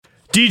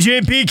DJ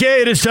and PK,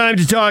 it is time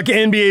to talk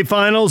NBA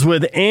Finals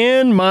with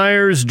Ann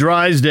Myers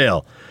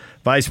Drysdale,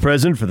 Vice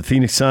President for the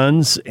Phoenix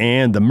Suns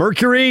and the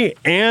Mercury,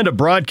 and a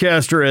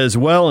broadcaster as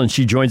well. And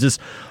she joins us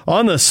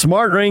on the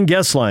Smart Rain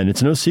guest line.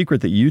 It's no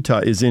secret that Utah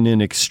is in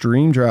an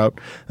extreme drought.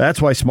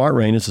 That's why Smart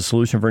Rain is a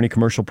solution for any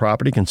commercial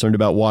property concerned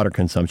about water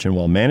consumption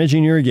while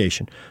managing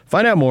irrigation.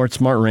 Find out more at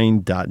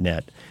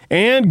smartrain.net.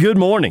 And good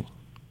morning.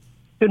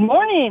 Good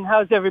morning.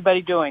 How's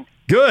everybody doing?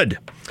 Good.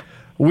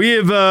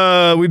 We've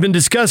been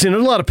discussing,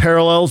 there's a lot of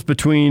parallels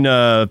between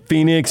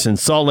Phoenix and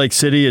Salt Lake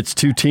City. It's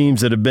two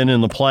teams that have been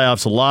in the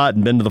playoffs a lot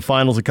and been to the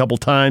finals a couple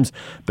times,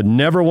 but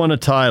never won a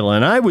title.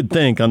 And I would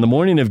think on the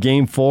morning of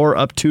Game 4,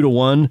 up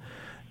 2-1,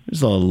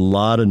 there's a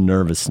lot of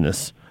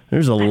nervousness.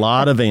 There's a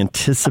lot of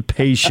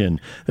anticipation.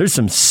 There's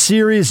some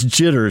serious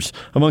jitters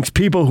amongst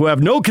people who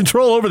have no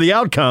control over the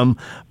outcome,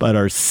 but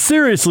are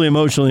seriously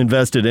emotionally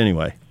invested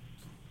anyway.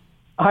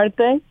 Aren't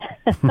they?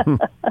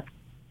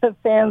 The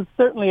fans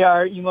certainly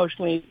are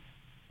emotionally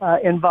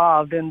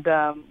involved, and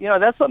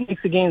that's what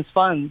makes the games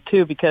fun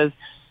too. Because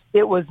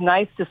it was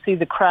nice to see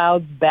the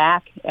crowds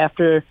back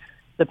after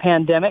the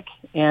pandemic,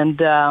 and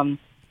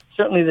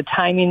certainly the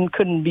timing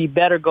couldn't be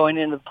better going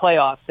into the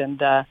playoffs.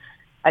 And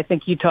I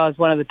think Utah is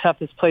one of the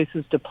toughest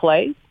places to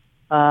play.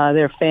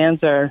 Their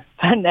fans are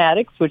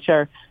fanatics, which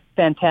are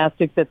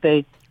fantastic that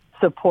they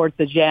support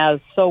the Jazz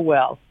so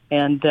well,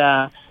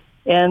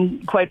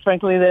 and quite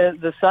frankly,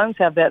 the Suns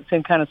have that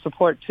same kind of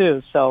support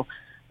too. So,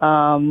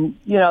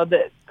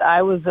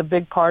 I was a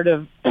big part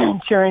of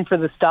cheering for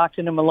the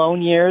Stockton and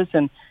Malone years,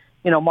 and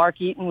Mark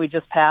Eaton, he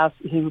just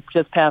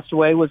passed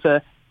away, was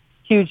a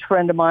huge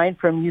friend of mine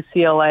from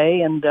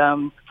UCLA, and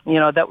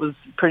that was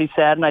pretty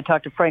sad. And I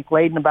talked to Frank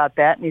Layden about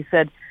that, and he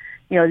said,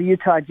 the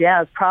Utah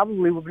Jazz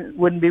probably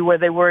wouldn't be where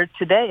they were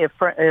today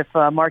if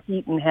Mark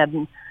Eaton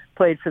hadn't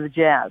played for the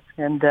Jazz,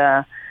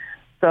 and.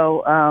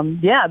 So,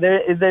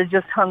 they're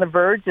just on the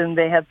verge, and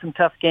they had some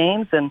tough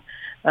games, and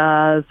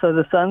so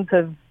the Suns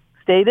have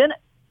stayed in it,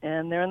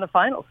 and they're in the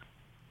finals.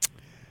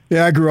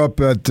 Yeah, I grew up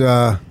at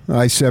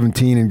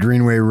I-17 and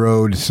Greenway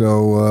Road,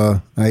 so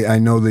I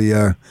know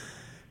the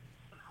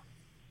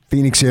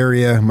Phoenix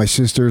area. My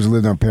sisters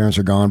lived, my parents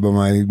are gone, but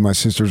my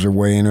sisters are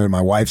way into it.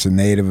 My wife's a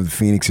native of the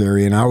Phoenix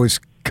area, and I always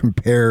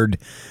compared,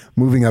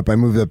 moving up, I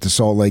moved up to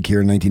Salt Lake here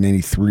in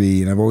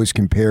 1993, and I've always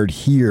compared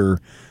here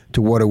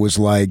to what it was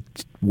like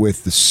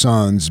with the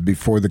Suns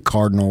before the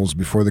Cardinals,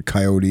 before the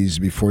Coyotes,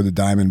 before the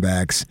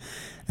Diamondbacks.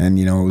 And,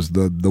 it was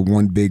the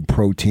one big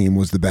pro team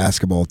was the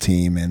basketball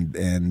team,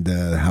 and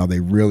how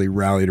they really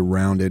rallied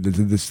around it.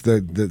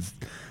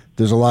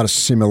 There's a lot of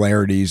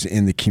similarities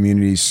in the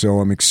communities, so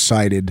I'm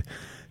excited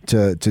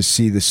to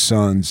see the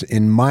Suns.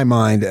 In my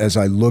mind, as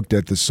I looked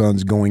at the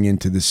Suns going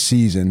into the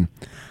season,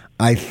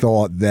 I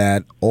thought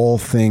that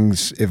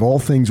if all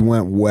things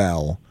went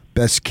well,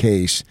 best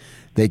case,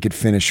 they could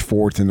finish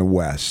fourth in the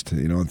West.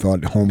 I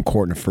thought home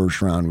court in the first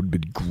round would be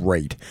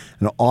great.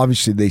 And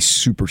obviously they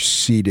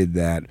superseded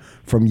that.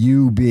 From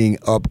you being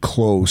up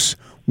close,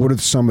 what are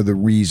some of the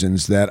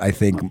reasons that I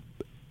think,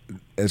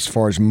 as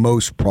far as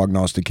most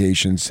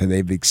prognostications,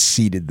 they've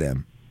exceeded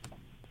them?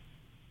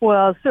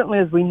 Well, certainly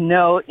as we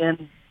know,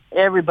 and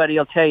everybody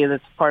will tell you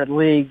that's part of the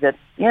league, that,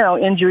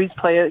 injuries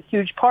play a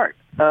huge part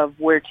of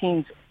where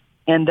teams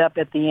end up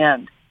at the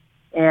end.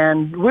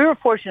 And we were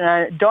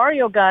fortunate.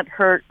 Dario got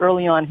hurt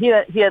early on. He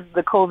had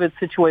the COVID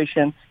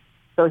situation,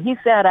 so he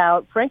sat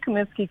out. Frank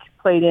Kaminsky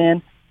played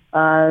in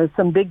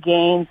some big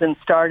games and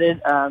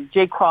started.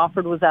 Jay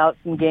Crawford was out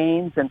some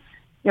games, and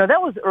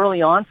that was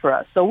early on for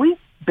us. So we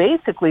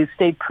basically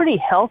stayed pretty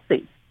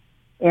healthy.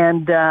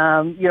 And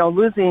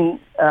losing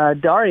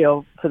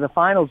Dario for the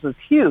finals was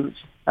huge.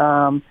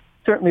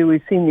 Certainly,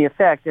 we've seen the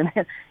effect, and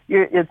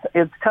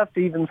it's tough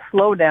to even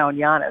slow down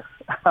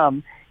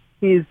Giannis.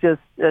 He's just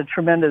a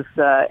tremendous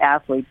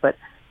athlete. But,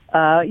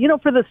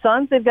 for the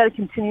Suns, they've got to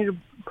continue to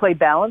play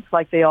balance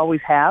like they always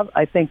have.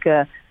 I think,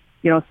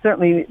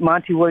 certainly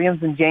Monty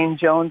Williams and James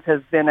Jones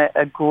has been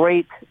a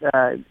great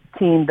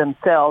team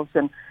themselves.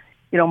 And,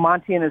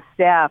 Monty and his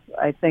staff,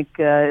 I think,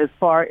 as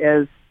far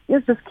as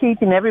just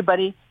keeping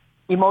everybody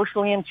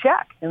emotionally in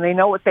check. And they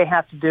know what they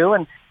have to do.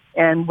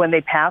 And when they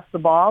pass the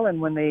ball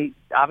and when they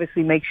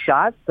obviously make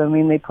shots, I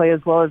mean, they play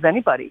as well as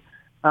anybody.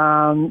 They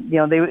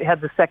had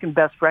the second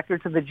best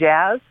record to the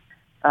Jazz.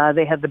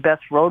 They had the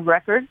best road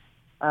record.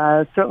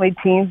 Certainly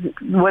teams,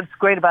 what's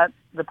great about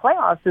the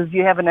playoffs is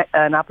you have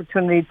an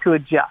opportunity to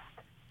adjust.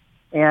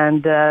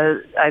 And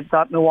I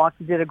thought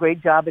Milwaukee did a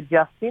great job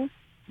adjusting.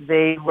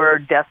 They were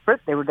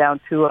desperate. They were down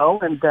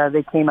 2-0, and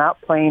they came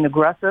out playing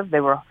aggressive. They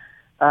were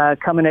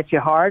coming at you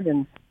hard.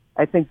 And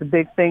I think the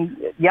big thing,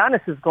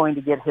 Giannis is going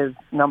to get his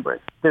numbers.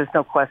 There's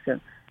no question.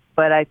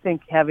 But I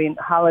think having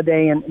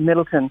Holiday and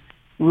Middleton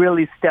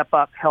really step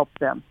up helped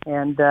them.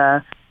 And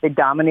they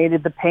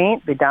dominated the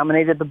paint. They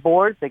dominated the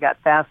boards. They got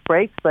fast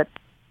breaks. But,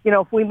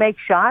 if we make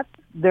shots,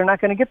 they're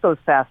not going to get those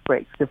fast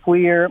breaks. If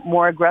we are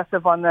more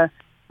aggressive on the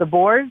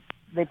boards,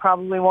 they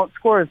probably won't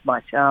score as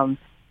much.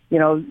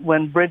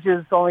 When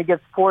Bridges only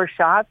gets 4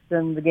 shots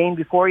and the game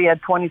before he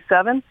had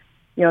 27,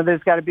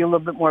 there's got to be a little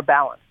bit more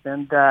balance.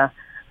 And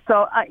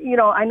So,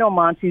 I know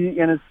Monty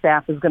and his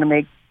staff is going to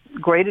make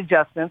great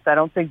adjustments. I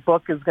don't think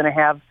Book is going to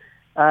have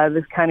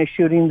this kind of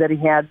shooting that he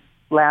had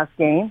last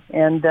game.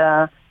 And,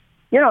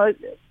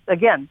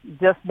 again,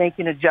 just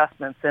making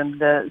adjustments. And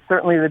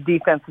certainly the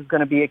defense is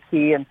going to be a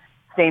key and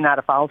staying out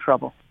of foul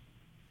trouble.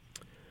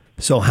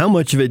 So how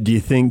much of it do you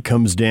think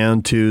comes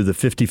down to the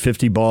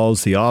 50-50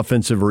 balls, the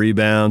offensive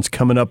rebounds,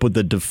 coming up with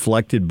the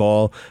deflected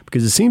ball?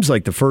 Because it seems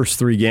like the first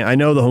 3 games, I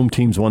know the home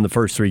teams won the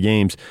first 3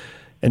 games,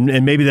 and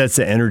maybe that's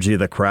the energy of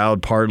the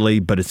crowd partly,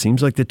 but it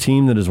seems like the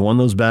team that has won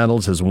those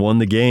battles has won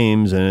the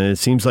games, and it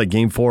seems like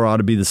Game 4 ought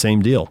to be the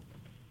same deal.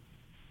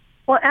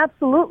 Well,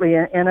 absolutely.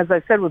 And as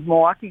I said, with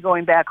Milwaukee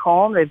going back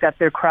home, they've got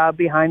their crowd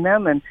behind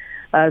them, and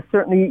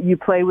certainly you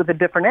play with a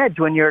different edge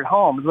when you're at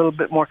home, a little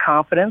bit more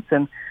confidence.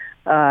 And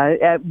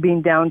at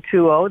being down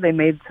 2-0, they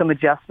made some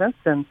adjustments,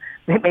 and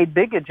they made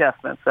big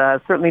adjustments,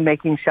 certainly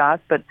making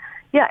shots. But,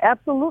 yeah,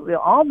 absolutely.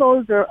 All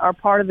those are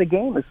part of the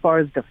game as far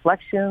as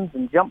deflections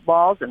and jump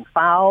balls and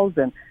fouls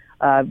and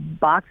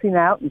boxing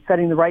out and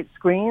setting the right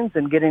screens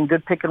and getting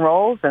good pick and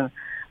rolls and,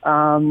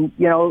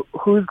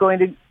 who's going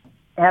to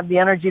have the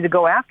energy to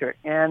go after it.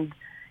 And,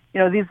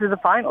 these are the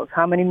finals.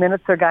 How many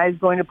minutes are guys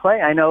going to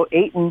play? I know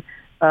Ayton,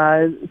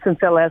 since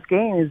that last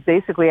game, is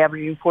basically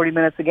averaging 40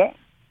 minutes a game.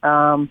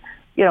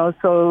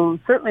 So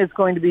certainly it's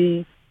going to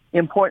be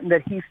important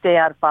that he stay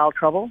out of foul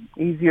trouble.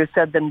 Easier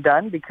said than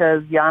done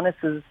because Giannis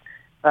is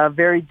a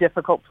very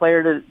difficult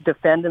player to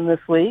defend in this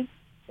league,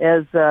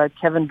 as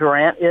Kevin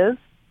Durant is.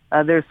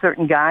 There's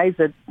certain guys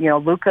that,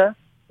 Luka,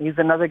 he's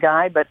another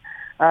guy, but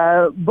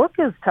Book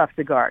is tough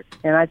to guard.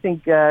 And I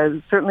think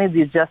certainly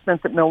the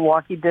adjustments that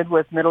Milwaukee did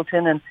with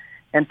Middleton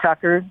and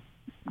Tucker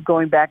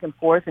going back and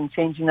forth and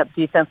changing up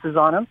defenses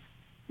on him,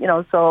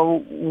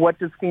 so what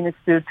does Phoenix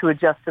do to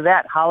adjust to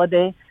that?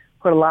 Holiday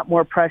put a lot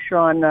more pressure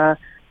on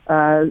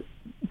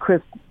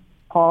Chris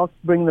Paul to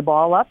bring the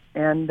ball up.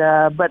 And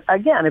but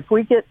again, if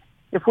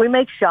we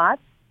make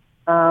shots,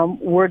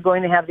 we're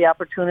going to have the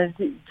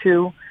opportunity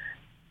to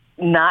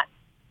not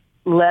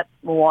let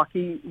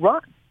Milwaukee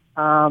run.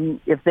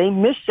 If they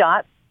miss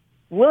shots,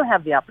 we'll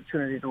have the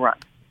opportunity to run.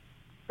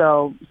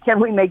 So can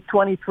we make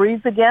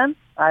 23s again?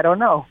 I don't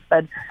know.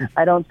 But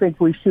I don't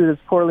think we shoot as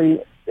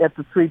poorly at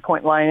the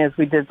three-point line as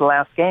we did the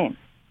last game.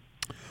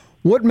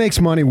 What makes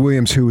Monty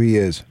Williams who he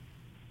is?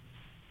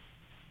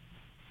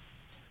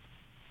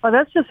 Well,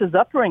 that's just his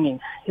upbringing.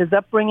 His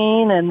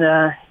upbringing and,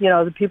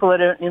 the people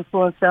that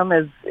influenced him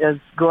as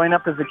growing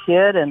up as a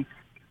kid. And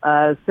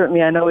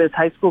certainly I know his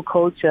high school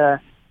coach,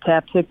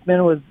 Cap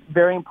Hickman, was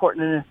very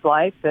important in his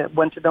life, that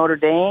went to Notre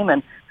Dame.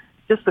 And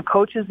just the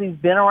coaches he's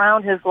been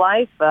around his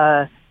life,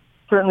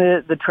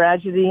 certainly the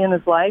tragedy in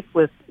his life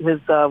with his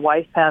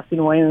wife passing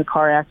away in a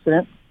car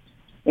accident.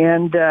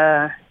 And,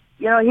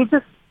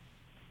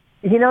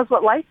 he knows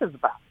what life is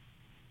about.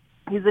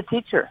 He's a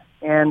teacher,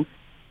 and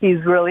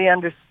he's really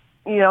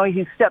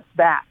he steps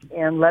back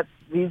and lets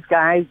these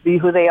guys be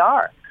who they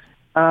are.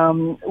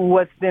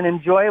 What's been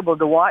enjoyable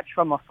to watch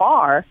from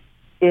afar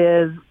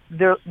is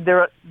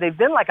they've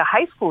been like a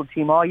high school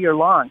team all year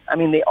long. I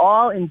mean, they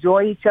all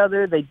enjoy each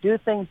other. They do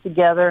things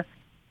together.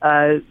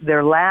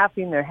 They're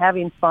laughing. They're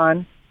having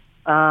fun.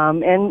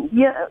 And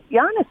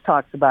Giannis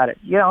talks about it.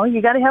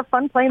 You got to have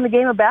fun playing the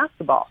game of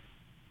basketball.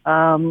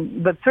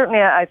 But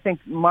certainly I think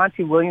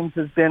Monty Williams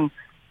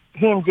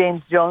he and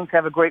James Jones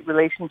have a great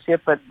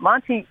relationship. But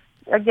Monty,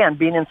 again,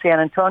 being in San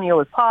Antonio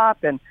with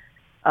Pop and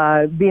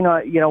being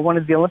one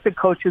of the Olympic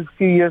coaches a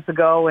few years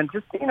ago, and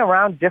just being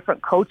around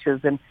different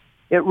coaches, and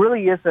it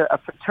really is a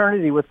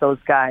fraternity with those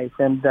guys.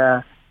 And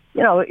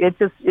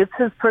it's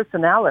his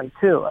personality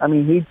too. I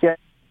mean,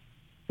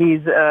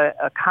 he's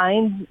a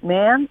kind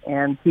man,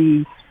 and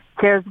he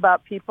cares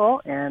about people,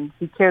 and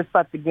he cares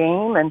about the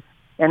game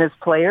and his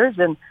players.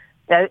 And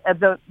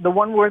the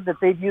one word that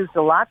they've used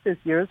a lot this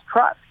year is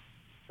trust.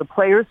 The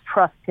players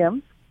trust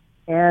him,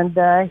 and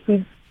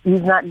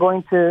he's not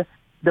going to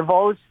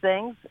divulge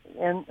things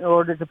in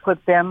order to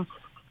put them,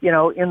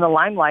 in the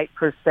limelight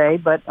per se.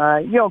 But,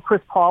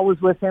 Chris Paul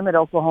was with him at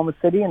Oklahoma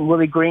City, and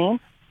Willie Green,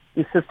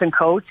 the assistant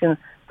coach. And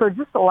so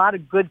just a lot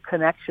of good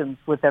connections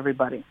with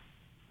everybody.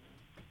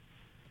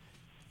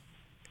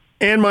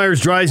 Ann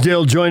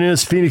Myers-Drysdale joining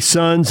us, Phoenix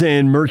Suns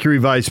and Mercury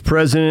vice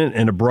president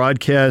and a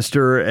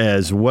broadcaster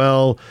as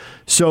well.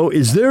 So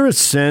is there a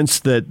sense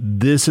that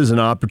this is an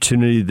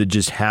opportunity that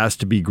just has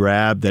to be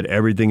grabbed, that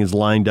everything is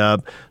lined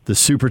up, the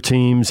super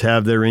teams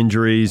have their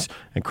injuries,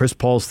 and Chris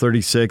Paul's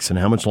 36, and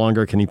how much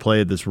longer can he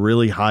play at this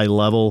really high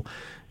level?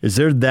 Has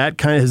there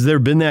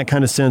been that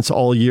kind of sense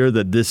all year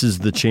that this is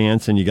the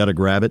chance and you got to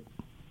grab it?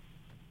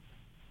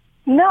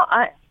 No,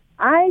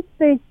 I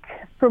think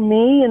for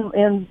me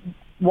and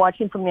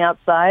watching from the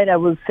outside, I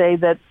would say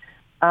that,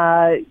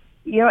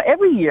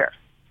 every year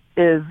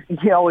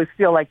you always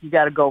feel like you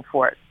got to go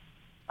for it.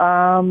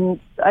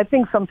 I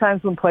think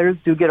sometimes when players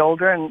do get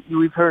older, and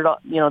we've heard,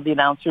 the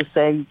announcers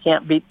say you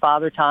can't beat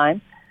father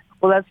time.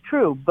 Well, that's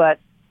true, but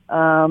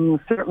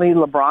certainly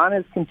LeBron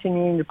is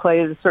continuing to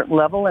play at a certain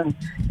level, and,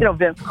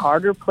 Vince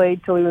Carter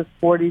played till he was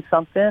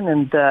 40-something,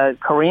 and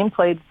Kareem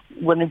played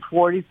when he was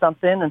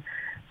 40-something, and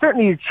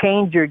certainly you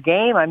change your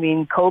game. I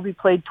mean, Kobe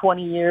played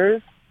 20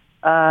 years.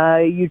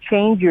 You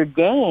change your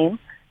game,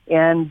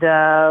 and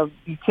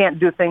you can't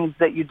do things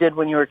that you did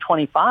when you were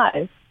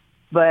 25.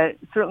 But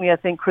certainly I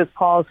think Chris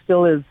Paul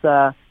still is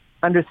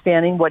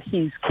understanding what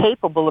he's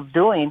capable of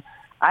doing.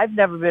 I've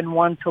never been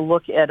one to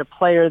look at a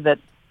player that,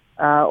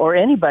 or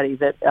anybody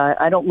that,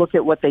 I don't look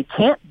at what they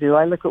can't do.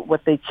 I look at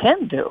what they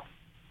can do.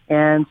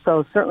 And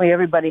so certainly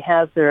everybody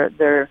has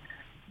their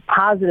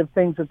positive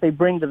things that they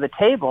bring to the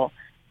table.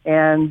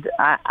 And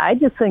I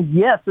just think,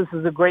 yes, this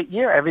is a great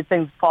year.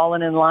 Everything's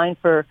fallen in line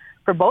for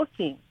both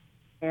teams.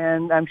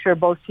 And I'm sure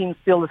both teams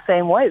feel the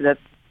same way, that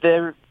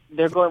they're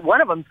going,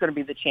 one of them's going to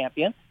be the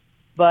champion.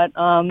 But,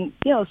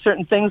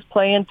 certain things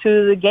play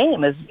into the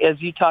game, as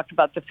you talked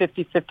about the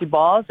 50-50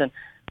 balls and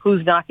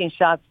who's knocking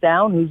shots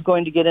down, who's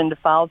going to get into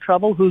foul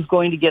trouble, who's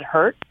going to get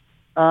hurt.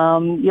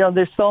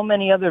 There's so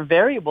many other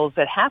variables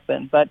that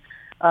happen. But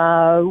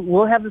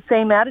we'll have the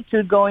same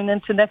attitude going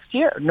into next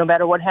year, no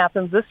matter what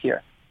happens this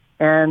year.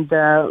 And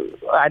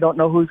I don't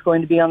know who's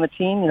going to be on the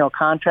team.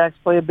 Contracts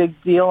play a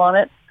big deal on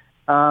it.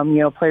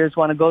 Players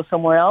want to go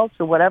somewhere else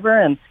or whatever.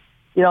 And,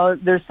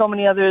 there's so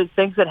many other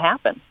things that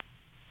happen.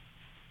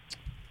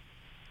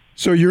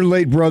 So your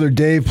late brother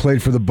Dave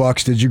played for the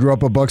Bucks. Did you grow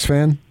up a Bucks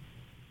fan?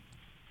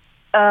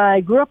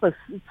 I grew up a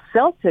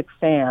Celtics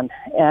fan,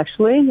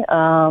 actually.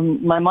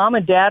 My mom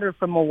and dad are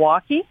from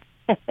Milwaukee.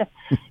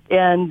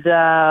 And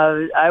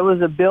I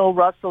was a Bill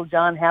Russell,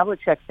 John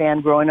Havlicek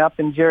fan growing up,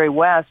 and Jerry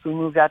West. We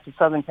moved out to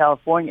Southern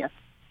California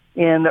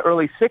in the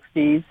early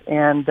 60s,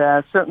 and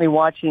certainly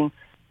watching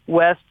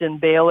West and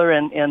Baylor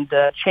and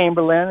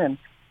Chamberlain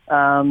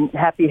and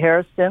Happy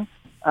Hairston.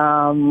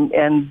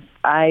 And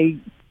I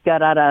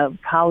got out of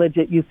college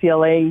at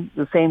UCLA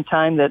the same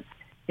time that,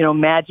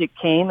 Magic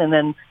came. And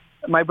then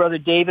my brother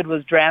David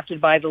was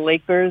drafted by the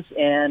Lakers,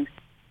 and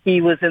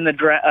he was in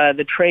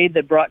the trade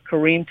that brought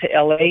Kareem to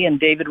L.A., and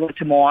David went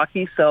to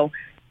Milwaukee. So,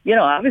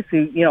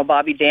 obviously,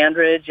 Bobby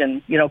Dandridge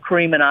and,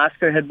 Kareem and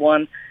Oscar had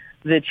won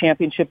the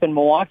championship in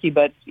Milwaukee,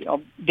 but,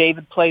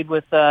 David played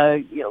with,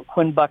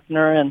 Quinn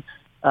Buckner, and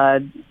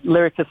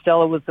Larry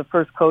Costello was the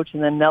first coach,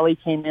 and then Nelly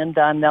came in,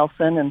 Don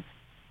Nelson, and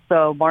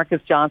so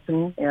Marcus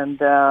Johnson, and,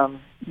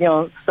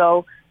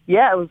 so,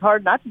 yeah, it was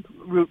hard not to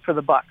root for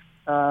the Bucks,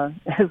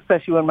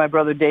 especially when my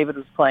brother David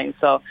was playing.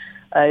 So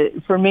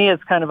for me,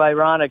 it's kind of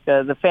ironic.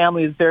 The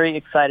family is very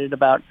excited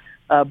about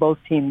both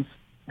teams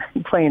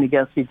playing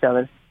against each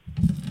other.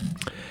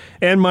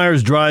 Ann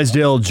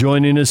Myers-Drysdale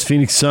joining us,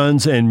 Phoenix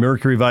Suns and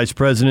Mercury Vice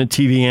President,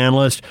 TV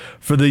analyst.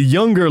 For the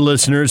younger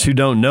listeners who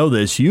don't know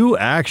this, you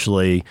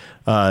actually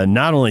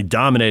not only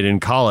dominated in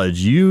college,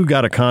 you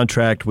got a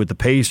contract with the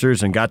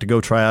Pacers and got to go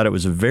try out. It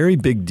was a very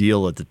big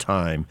deal at the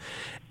time.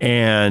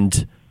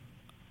 And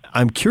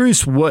I'm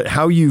curious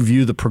how you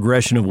view the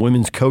progression of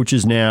women's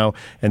coaches now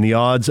and the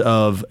odds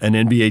of an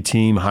NBA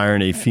team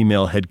hiring a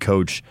female head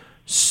coach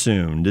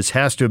soon. This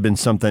has to have been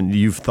something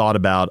you've thought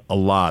about a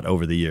lot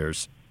over the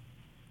years.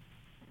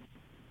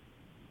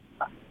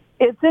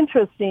 It's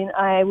interesting.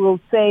 I will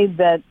say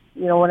that,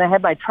 when I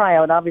had my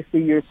tryout,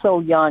 obviously you're so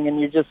young and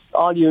you're just,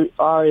 all you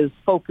are is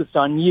focused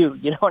on you.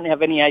 You don't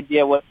have any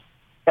idea what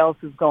else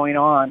is going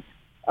on.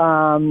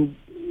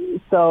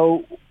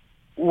 So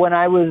when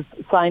I was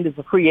signed as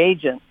a free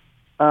agent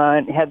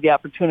and had the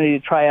opportunity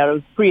to try out, it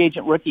was free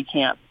agent rookie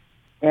camp.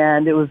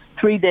 And it was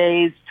 3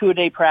 days,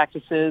 2-a-day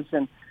practices,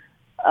 and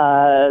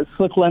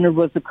Slick Leonard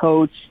was the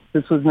coach.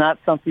 This was not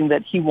something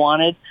that he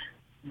wanted,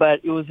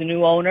 but it was a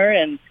new owner,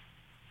 and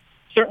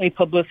certainly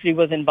publicity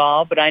was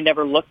involved, but I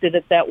never looked at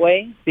it that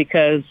way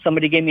because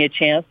somebody gave me a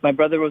chance. My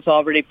brother was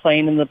already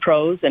playing in the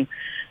pros, and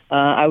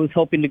I was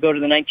hoping to go to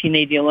the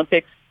 1980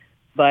 Olympics,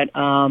 but,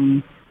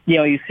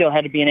 you still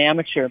had to be an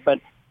amateur. But,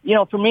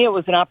 for me, it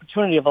was an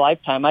opportunity of a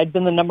lifetime. I'd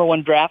been the number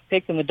 1 draft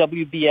pick in the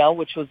WBL,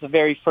 which was the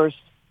very first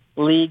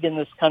league in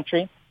this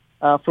country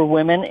for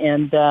women,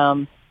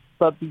 and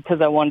but because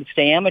I wanted to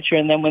stay amateur.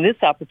 And then when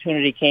this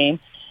opportunity came,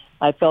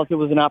 I felt it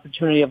was an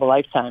opportunity of a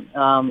lifetime.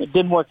 It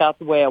didn't work out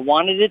the way I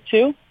wanted it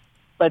to,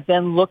 but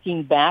then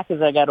looking back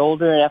as I got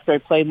older and after I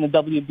played in the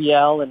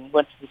WBL and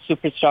went to the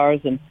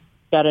Superstars and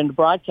got into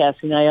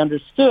broadcasting, I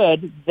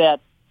understood that,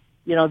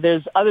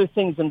 there's other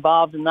things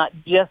involved in not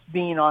just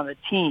being on the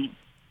team.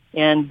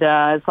 And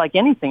it's like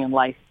anything in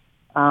life.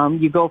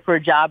 You go for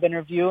a job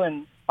interview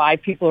and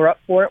 5 people are up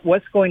for it.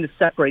 What's going to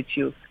separate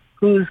you?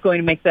 Who's going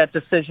to make that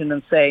decision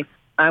and say,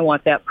 I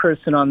want that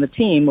person on the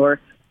team or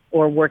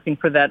working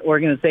for that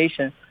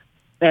organization?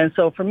 And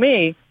so for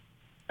me,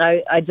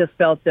 I just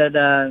felt that,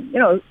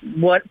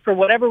 for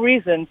whatever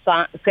reason,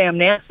 Sam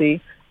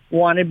Nancy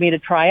wanted me to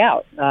try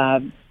out.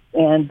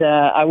 And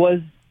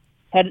I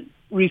had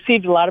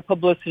received a lot of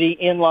publicity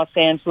in Los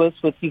Angeles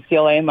with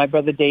UCLA and my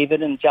brother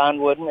David and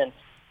John Wooden. And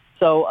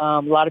so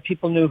a lot of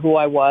people knew who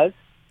I was.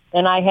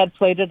 And I had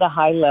played at a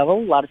high level.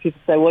 A lot of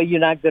people say, well, you're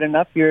not good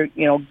enough. You're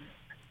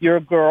a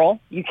girl.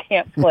 You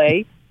can't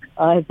play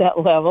at that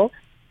level.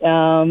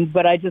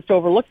 But I just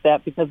overlooked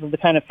that because of the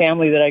kind of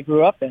family that I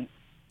grew up in.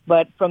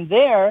 But from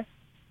there,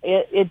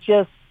 it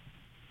just,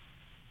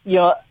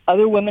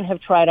 other women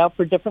have tried out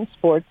for different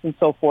sports and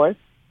so forth.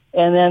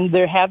 And then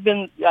there have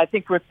been, I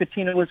think Rick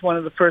Pitino was one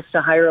of the first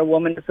to hire a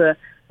woman as an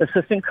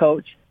assistant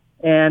coach.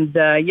 And,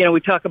 we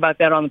talk about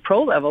that on the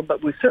pro level,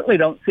 but we certainly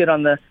don't see it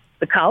on the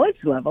college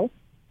level,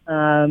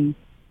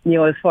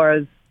 as far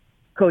as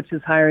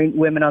coaches hiring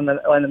women on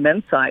the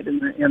men's side in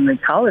the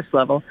college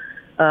level.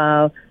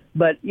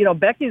 But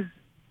Becky's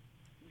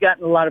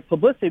gotten a lot of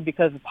publicity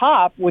because of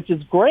Pop, which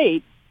is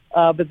great.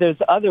 But there's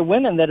other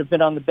women that have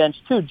been on the bench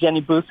too.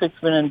 Jenny Busick's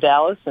been in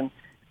Dallas, and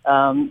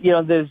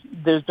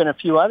there's been a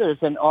few others,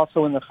 and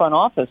also in the front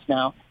office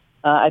now.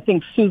 I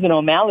think Susan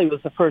O'Malley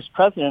was the first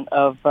president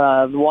of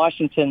the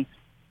Washington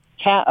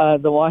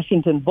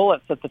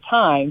Bullets at the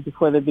time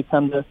before they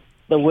become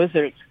the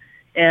Wizards.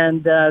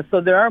 And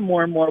so there are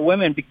more and more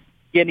women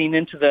getting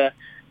into the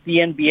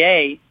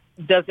NBA.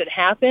 Does it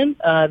happen?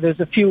 There's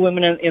a few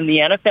women in the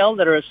NFL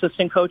that are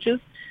assistant coaches,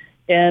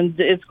 and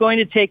it's going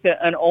to take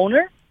an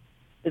owner.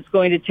 It's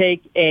going to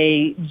take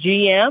a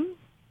GM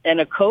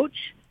and a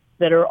coach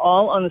that are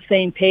all on the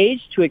same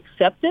page to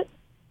accept it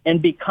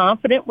and be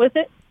confident with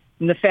it.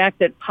 And the fact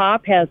that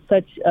Pop has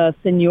such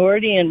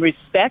seniority and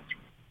respect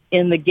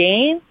in the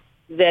game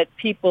that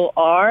people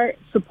are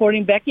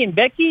supporting Becky. And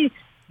Becky's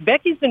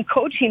been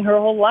coaching her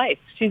whole life.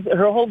 She's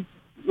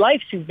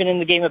been in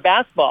the game of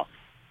basketball.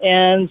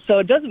 And so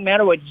it doesn't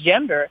matter what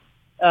gender.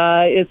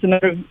 It's a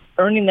matter of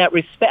earning that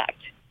respect.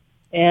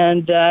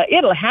 And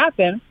it'll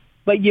happen,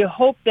 but you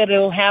hope that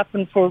it'll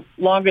happen for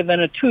longer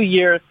than a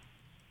 2-year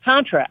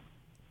contract.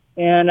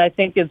 And I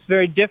think it's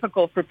very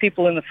difficult for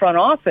people in the front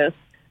office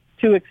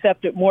to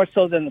accept it more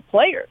so than the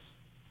players.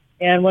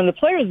 And when the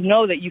players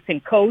know that you can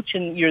coach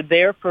and you're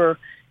there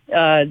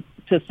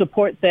to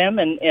support them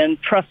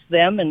and trust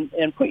them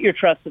and put your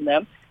trust in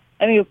them,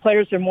 I think the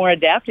players are more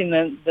adapting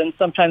than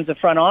sometimes the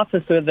front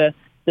office or the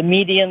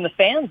media and the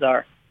fans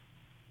are.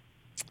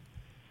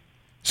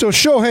 So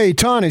Shohei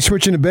Ohtani,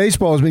 switching to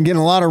baseball, has been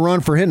getting a lot of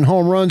run for hitting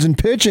home runs and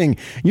pitching.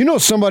 You know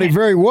somebody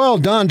very well,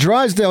 Don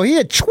Drysdale. He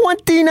had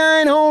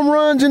 29 home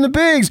runs in the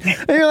bigs.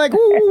 And you're like,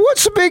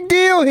 what's the big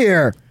deal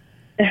here?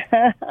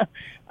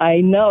 I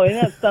know, isn't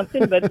that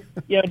something? But,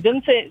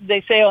 didn't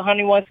they say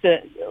Ohtani wants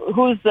to –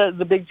 who's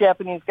the big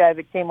Japanese guy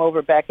that came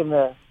over back in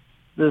the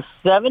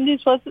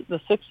 70s, was it? The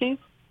 60s?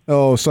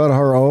 Oh,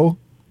 Sadaharu?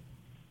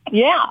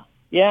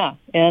 Yeah.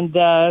 And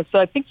so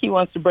I think he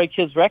wants to break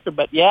his record.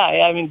 But,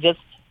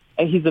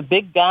 he's a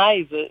big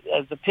guy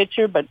as a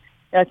pitcher, but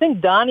I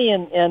think Donnie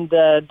and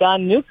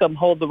Don Newcomb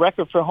hold the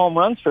record for home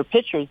runs for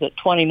pitchers at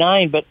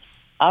 29, but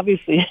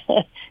obviously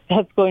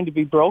that's going to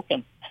be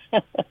broken.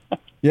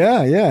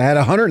 Yeah, had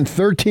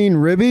 113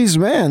 ribbies.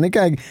 Man, that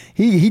guy,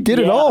 he did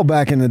it all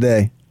back in the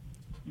day.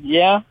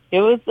 Yeah,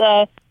 it was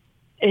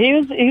he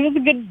was a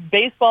good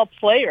baseball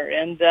player,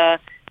 and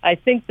I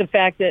think the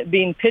fact that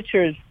being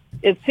pitchers,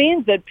 it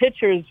seems that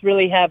pitchers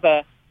really have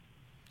a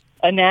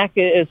knack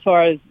as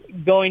far as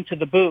going to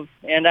the booth.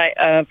 And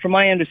from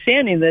my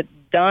understanding, that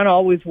Don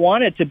always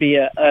wanted to be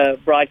a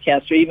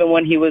broadcaster, even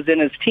when he was in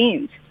his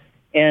teens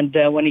and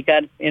when he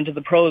got into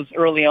the pros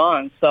early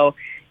on. So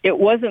it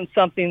wasn't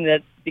something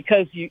that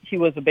because he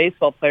was a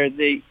baseball player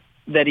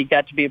that he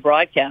got to be a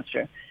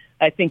broadcaster.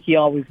 I think he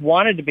always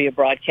wanted to be a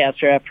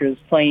broadcaster after his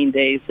playing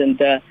days, and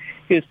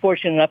he was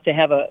fortunate enough to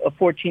have a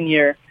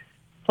 14-year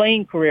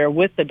playing career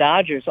with the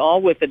Dodgers,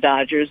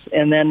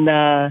 and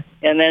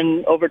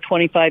then over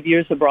 25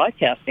 years of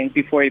broadcasting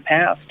before he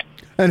passed.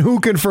 And who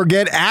can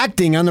forget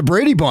acting on the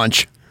Brady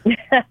Bunch?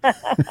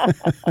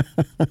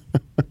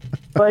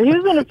 Well, he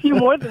was in a few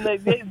more than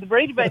the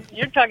Brady Bunch.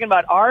 You're talking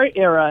about our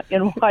era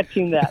in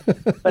watching that,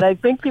 but I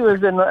think he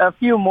was in a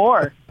few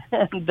more,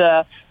 and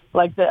I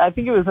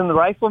think he was in The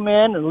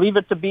Rifleman and Leave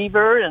It to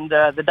Beaver and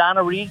the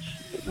Donna Reed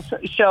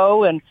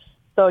show, and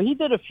so he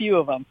did a few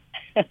of them.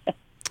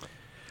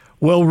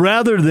 Well,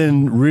 rather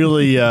than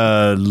really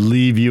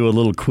leave you a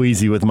little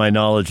queasy with my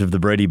knowledge of the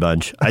Brady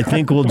Bunch, I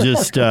think we'll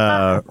just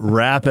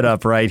wrap it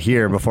up right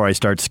here before I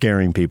start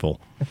scaring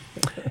people.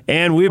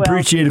 And we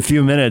appreciate a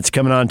few minutes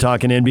coming on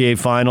talking NBA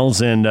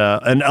Finals and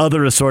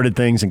other assorted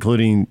things,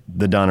 including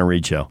the Donna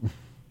Reed show.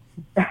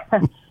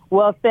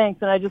 Well,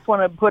 thanks. And I just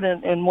want to put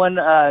in one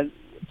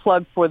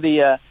plug for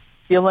the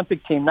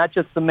Olympic team, not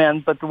just the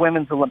men's, but the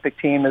women's Olympic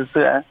team is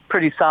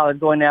pretty solid,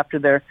 going after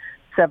their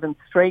 7th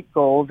straight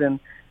gold. And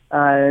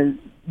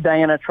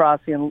Diana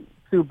Taurasi and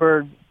Sue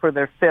Bird for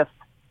their 5th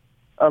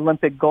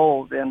Olympic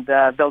gold, and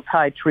they'll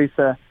tie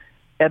Teresa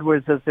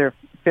Edwards as their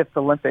 5th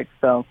Olympics.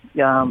 So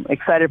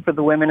excited for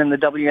the women in the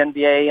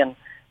WNBA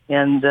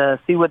and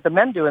see what the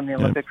men do in the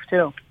Olympics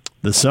too.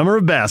 The summer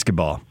of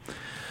basketball.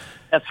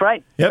 That's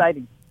right. Yep.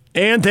 Exciting.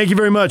 Ann, thank you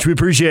very much. We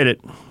appreciate it.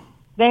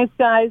 Thanks,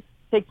 guys.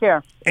 Take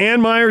care. Ann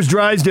Myers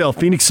Drysdale,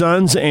 Phoenix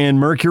Suns and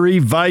Mercury,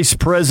 vice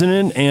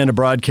president and a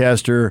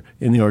broadcaster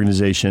in the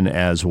organization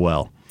as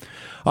well.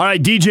 All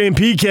right, DJ and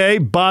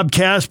PK, Bob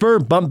Casper,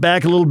 bump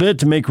back a little bit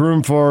to make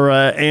room for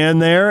Ann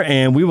there,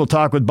 and we will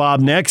talk with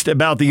Bob next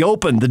about the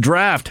Open, the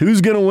draft,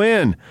 who's going to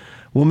win.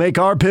 We'll make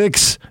our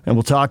picks, and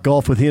we'll talk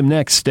golf with him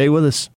next. Stay with us.